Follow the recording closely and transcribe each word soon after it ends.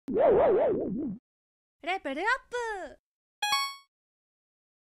Reberuappu!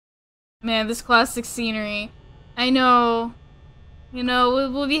 Man, this classic scenery. I know. You know,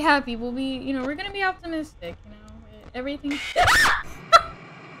 we'll be happy. We'll be, you know, we're gonna be optimistic, you know. Everything.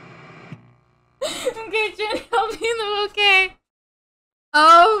 Okay, Jen, help me in the okay.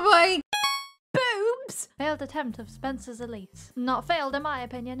 Oh my. Boobs! Failed attempt of Spencer's Elise. Not failed in my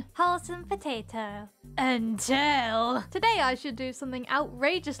opinion. Wholesome potato. Until today I should do something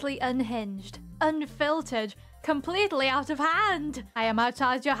outrageously unhinged, unfiltered, completely out of hand. I am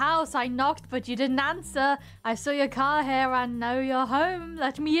outside your house. I knocked but you didn't answer. I saw your car here and know you're home.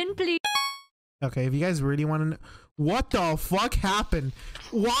 Let me in please. Okay, if you guys really want to know what the fuck happened,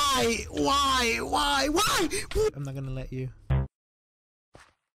 why? I'm not gonna let you.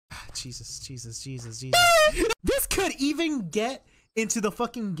 Jesus. This could even get into the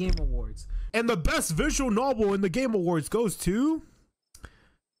fucking Game Awards. And the best visual novel in the Game Awards goes to...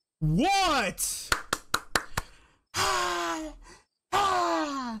 What?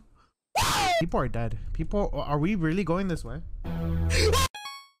 People are dead. Are we really going this way?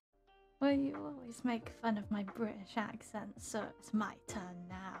 Well, you always make fun of my British accent, so it's my turn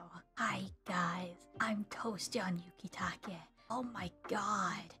now. Hi guys, I'm Toasty on Yukitake. Oh my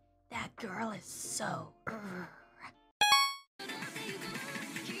god, that girl is so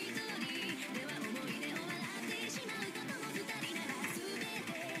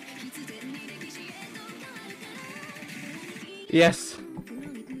Yes.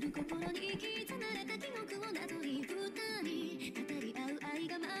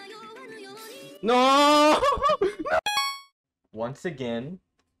 No! Once again,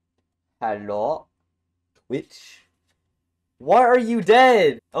 hello, Twitch. Why are you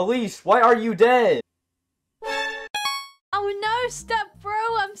dead? Elise, why are you dead? Oh no, step bro,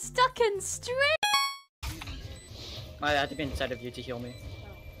 I'm stuck in string! I had to be inside of you to heal me.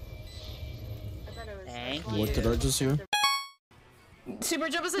 Thank you. What did I just hear? Super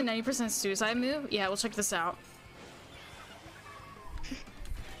jump is a 90% suicide move? Yeah, we'll check this out.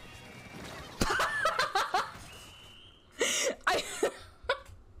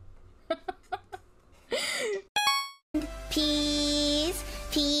 Peace.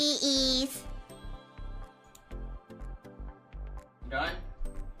 Done?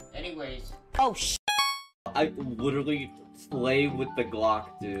 Anyways. Oh sh. I literally play with the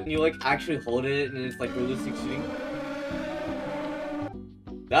Glock, dude. You like actually hold it and it's like realistic shooting.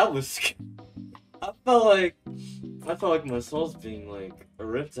 That was I felt like my soul's being like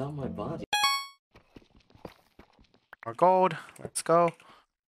ripped out my body. Our gold. Let's go. I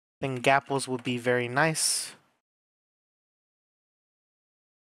think Gapples would be very nice.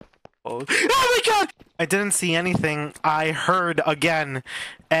 Oh my god! I didn't see anything. I heard again.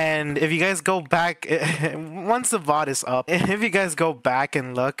 And if you guys go back, once the VOD is up, if you guys go back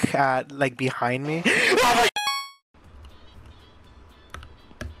and look at, like, behind me.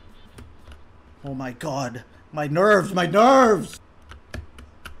 Oh my god. My nerves!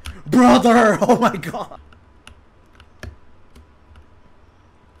 Brother! Oh my god!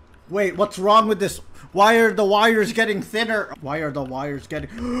 Wait, what's wrong with this? Why are the wires getting thinner? Why are the wires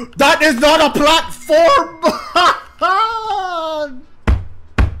getting... That is not a platform!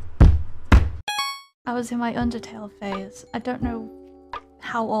 I was in my Undertale phase. I don't know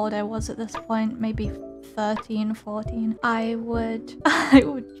how old I was at this point, maybe 13, 14. I would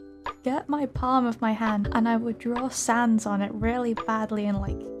get my palm of my hand and I would draw sands on it really badly in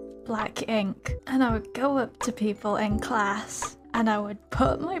like black ink. And I would go up to people in class and I would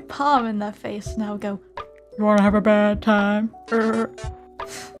put my palm in their face and I would go, "You wanna have a bad time?"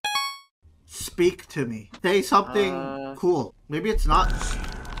 Speak to me. Say something cool. Maybe it's not.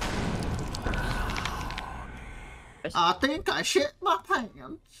 I think I shit my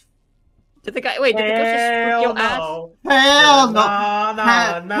pants. Did the guy- wait, did the ghost just swoop your ass? Hell no!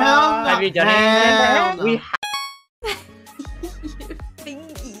 No. Have you done anything? We have.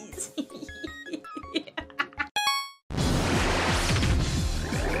 Thingies.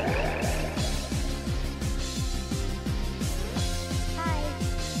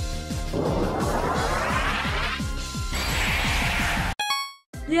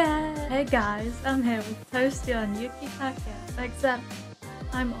 Yeah, hey guys, I'm here with Toasty on Yukitake, except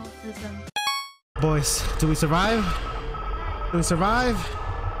I'm autism. Boys, do we survive? Do we survive?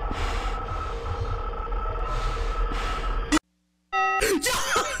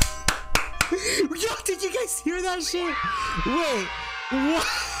 Yo, did you guys hear that shit? Wait, what?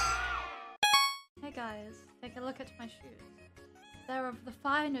 Hey guys, take a look at my shoes. They're of the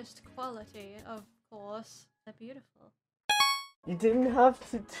finest quality, of course. They're beautiful. You didn't have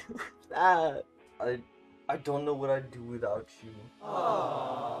to do that. I don't know what I'd do without you.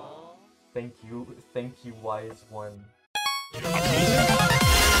 Aww. Thank you, wise one.